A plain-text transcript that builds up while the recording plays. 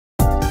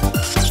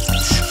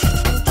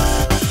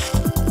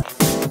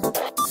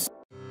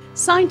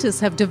Scientists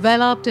have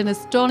developed an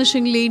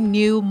astonishingly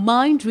new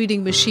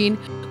mind-reading machine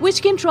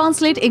which can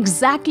translate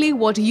exactly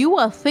what you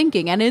are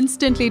thinking and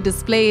instantly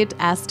display it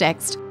as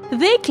text.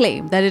 They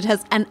claim that it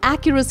has an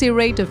accuracy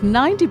rate of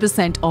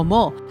 90% or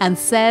more and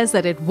says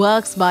that it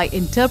works by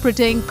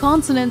interpreting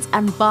consonants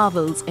and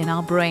vowels in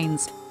our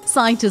brains.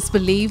 Scientists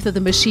believe that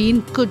the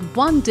machine could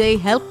one day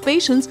help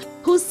patients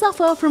who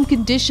suffer from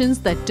conditions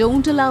that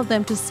don't allow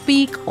them to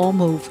speak or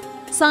move.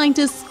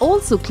 Scientists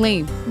also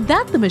claim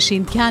that the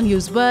machine can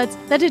use words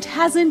that it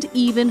hasn't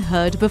even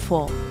heard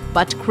before.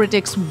 But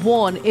critics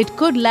warn it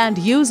could land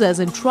users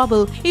in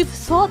trouble if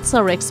thoughts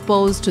are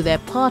exposed to their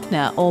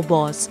partner or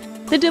boss.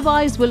 The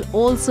device will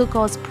also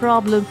cause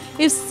problem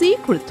if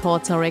secret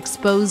thoughts are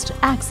exposed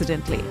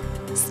accidentally.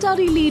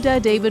 Study leader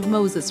David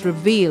Moses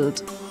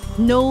revealed,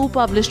 no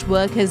published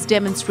work has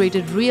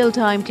demonstrated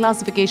real-time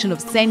classification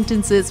of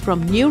sentences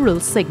from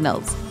neural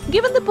signals.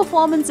 Given the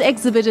performance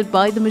exhibited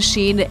by the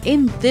machine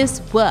in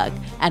this work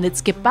and its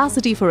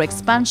capacity for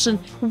expansion,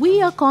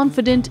 we are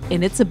confident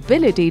in its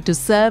ability to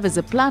serve as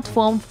a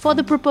platform for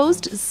the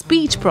proposed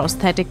speech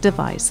prosthetic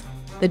device.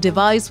 The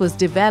device was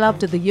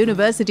developed at the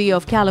University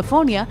of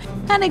California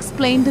and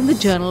explained in the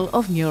Journal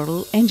of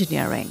Neural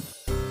Engineering.